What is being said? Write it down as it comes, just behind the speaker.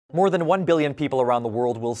More than 1 billion people around the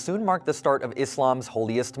world will soon mark the start of Islam's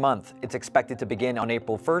holiest month. It's expected to begin on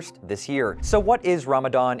April 1st this year. So what is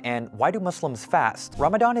Ramadan and why do Muslims fast?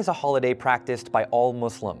 Ramadan is a holiday practiced by all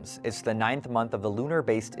Muslims. It's the 9th month of the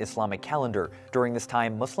lunar-based Islamic calendar. During this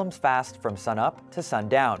time, Muslims fast from sunup to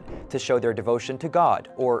sundown to show their devotion to God,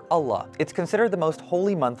 or Allah. It's considered the most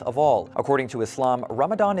holy month of all. According to Islam,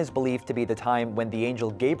 Ramadan is believed to be the time when the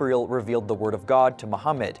Angel Gabriel revealed the word of God to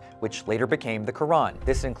Muhammad, which later became the Quran.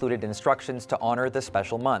 This included instructions to honor the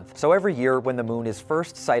special month. So every year when the moon is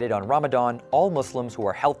first sighted on Ramadan, all Muslims who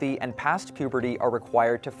are healthy and past puberty are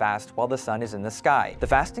required to fast while the sun is in the sky. The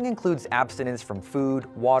fasting includes abstinence from food,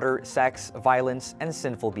 water, sex, violence, and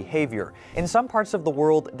sinful behavior. In some parts of the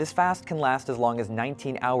world, this fast can last as long as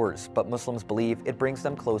 19 hours, but Muslims believe it brings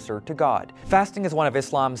them closer to God. Fasting is one of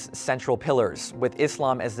Islam's central pillars. With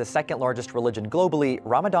Islam as the second largest religion globally,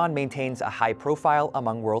 Ramadan maintains a high profile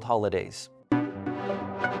among world holidays.